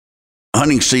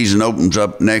hunting season opens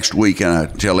up next week, and I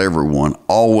tell everyone,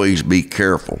 always be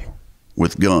careful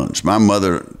with guns. My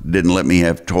mother didn't let me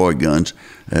have toy guns,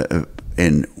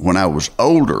 and when I was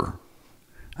older,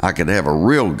 I could have a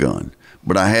real gun,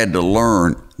 but I had to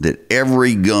learn that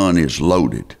every gun is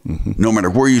loaded. No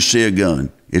matter where you see a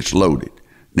gun, it's loaded.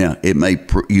 Now, you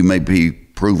may be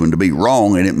proven to be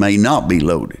wrong, and it may not be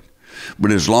loaded, but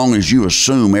as long as you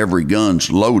assume every gun's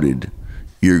loaded,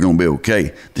 you're going to be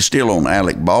okay. They're still on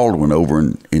Alec Baldwin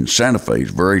over in Santa Fe.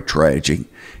 It's very tragic.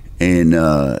 And,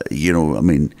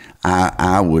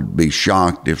 I would be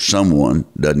shocked if someone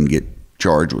doesn't get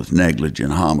charged with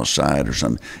negligent homicide or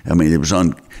something. I mean,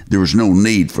 there was no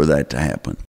need for that to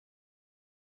happen.